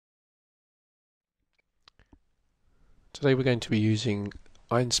Today we're going to be using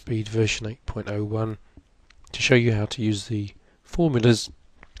Speed version 8.01 to show you how to use the formulas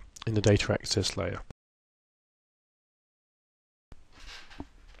in the data access layer.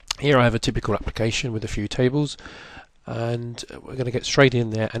 Here I have a typical application with a few tables, and we're going to get straight in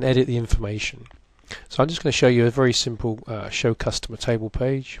there and edit the information. So I'm just going to show you a very simple show customer table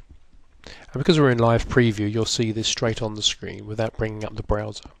page, and because we're in live preview you'll see this straight on the screen without bringing up the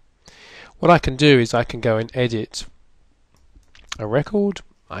browser. What I can do is I can go and edit a record.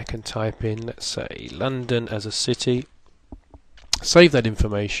 I can type in, let's say, London as a city, save that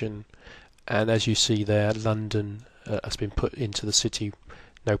information, and as you see there, London has been put into the city,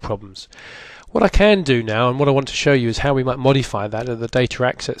 no problems. What I can do now, and what I want to show you, is how we might modify that at the data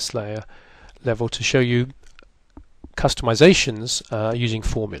access layer level to show you customizations using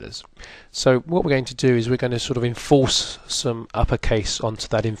formulas. So what we're going to do is we're going to sort of enforce some uppercase onto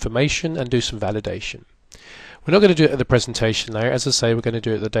that information and do some validation. We're not going to do it at the presentation layer. As I say, we're going to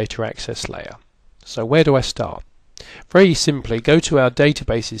do it at the data access layer. So where do I start? Very simply, go to our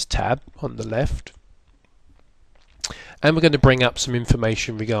databases tab on the left, and we're going to bring up some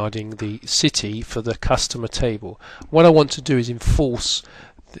information regarding the city for the customer table. What I want to do is enforce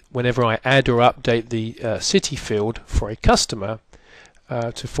whenever I add or update the city field for a customer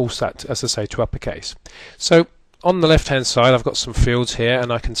to force that, as I say, to uppercase. So on the left hand side I've got some fields here,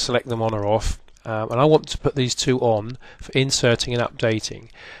 and I can select them on or off. And I want to put these two on for inserting and updating,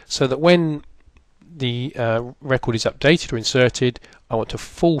 so that when the record is updated or inserted, I want to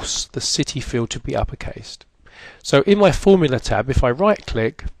force the city field to be uppercased. So in my formula tab, if I right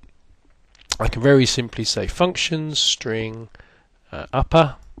click, I can very simply say functions string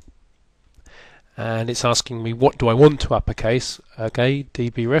upper, and it's asking me what do I want to uppercase. Okay,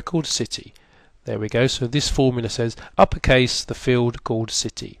 DB record city. There we go. So this formula says uppercase the field called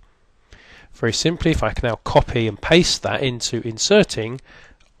city. Very simply, if I can now copy and paste that into inserting,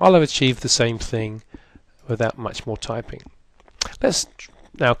 I'll have achieved the same thing without much more typing. Let's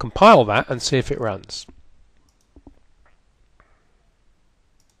now compile that and see if it runs.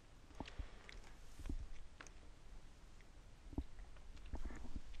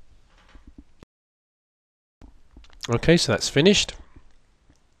 Okay, so that's finished.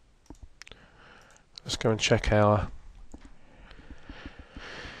 Let's go and check our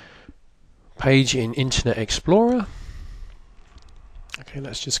page in Internet Explorer. Okay,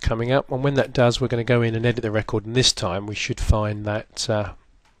 that's just coming up, and when that does, we're going to go in and edit the record, and this time we should find that let's have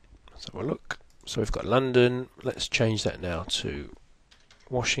a look. So we've got London. Let's change that now to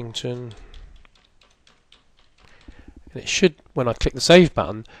Washington, and it should, when I click the save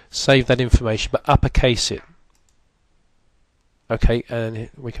button, save that information but uppercase it. Okay, and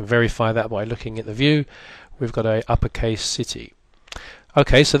we can verify that by looking at the view. We've got a uppercase city.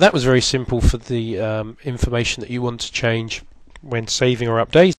 Okay, so that was very simple for the information that you want to change when saving or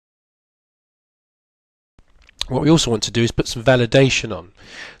updating. What we also want to do is put some validation on.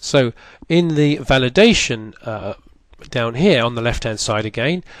 So in the validation down here on the left hand side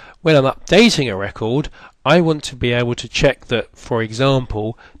again, when I'm updating a record, I want to be able to check that, for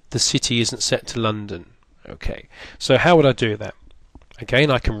example, the city isn't set to London. Okay, so how would I do that?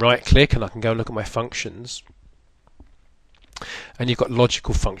 Again, I can right click and I can go and look at my functions, and you've got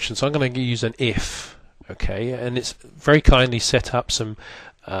logical functions. So I'm going to use an if, okay, and it's very kindly set up some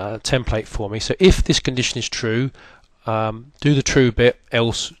template for me. So if this condition is true, do the true bit,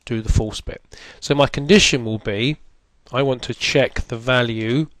 else do the false bit. So my condition will be, I want to check the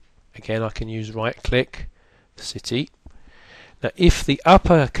value. Again, I can use right click, city. Now if the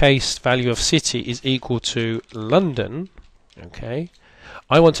uppercase value of city is equal to London, okay,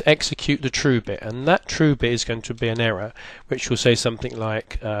 I want to execute the true bit, and that true bit is going to be an error which will say something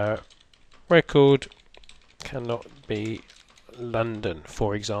like record cannot be London,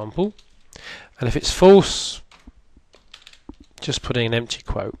 for example. And if it's false, just put in an empty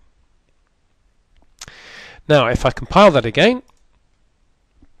quote. Now if I compile that again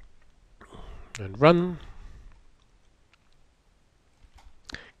and run,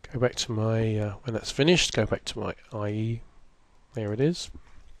 go back to my when that's finished, go back to my IE. There it is.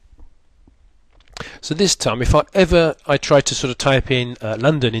 So this time, if I try to sort of type in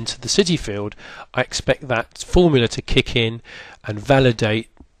London into the city field, I expect that formula to kick in and validate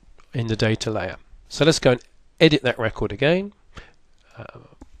in the data layer. So let's go and edit that record again.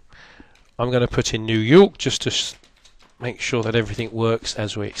 I'm going to put in New York just to make sure that everything works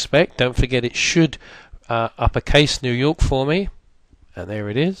as we expect. Don't forget it should uppercase New York for me, and there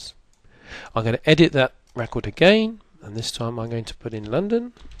it is. I'm going to edit that record again, and this time I'm going to put in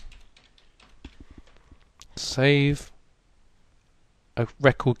London. Save. A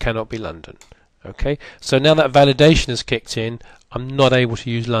record cannot be London. Okay, so now that validation has kicked in, I'm not able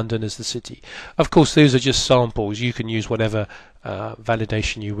to use London as the city. Of course, these are just samples. You can use whatever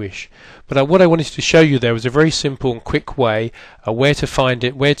validation you wish. But what I wanted to show you there was a very simple and quick way where to find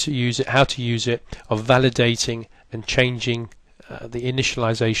it, where to use it, how to use it, of validating and changing the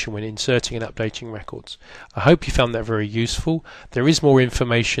initialization when inserting and updating records. I hope you found that very useful. There is more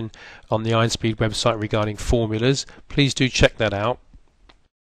information on the IronSpeed website regarding formulas. Please do check that out.